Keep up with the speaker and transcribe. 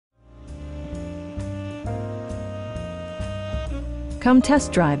Come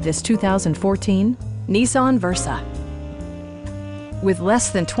test drive this 2014 Nissan Versa. With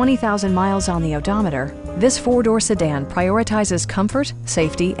less than 20,000 miles on the odometer, this four-door sedan prioritizes comfort,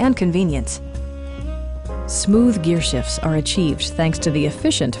 safety, and convenience. Smooth gear shifts are achieved thanks to the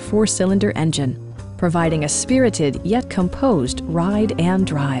efficient four-cylinder engine, providing a spirited yet composed ride and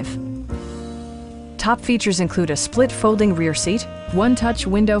drive. Top features include a split folding rear seat, one-touch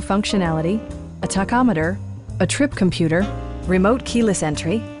window functionality, a tachometer, a trip computer, remote keyless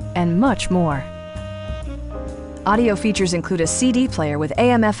entry, and much more. Audio features include a CD player with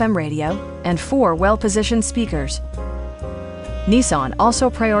AM/FM radio and 4 well-positioned speakers. Nissan also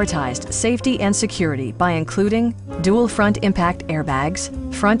prioritized safety and security by including dual front impact airbags,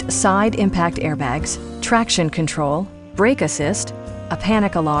 front side impact airbags, traction control, brake assist, a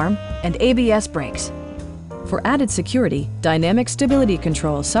panic alarm, and ABS brakes. For added security, dynamic stability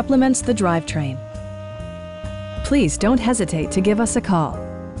control supplements the drivetrain. Please don't hesitate to give us a call.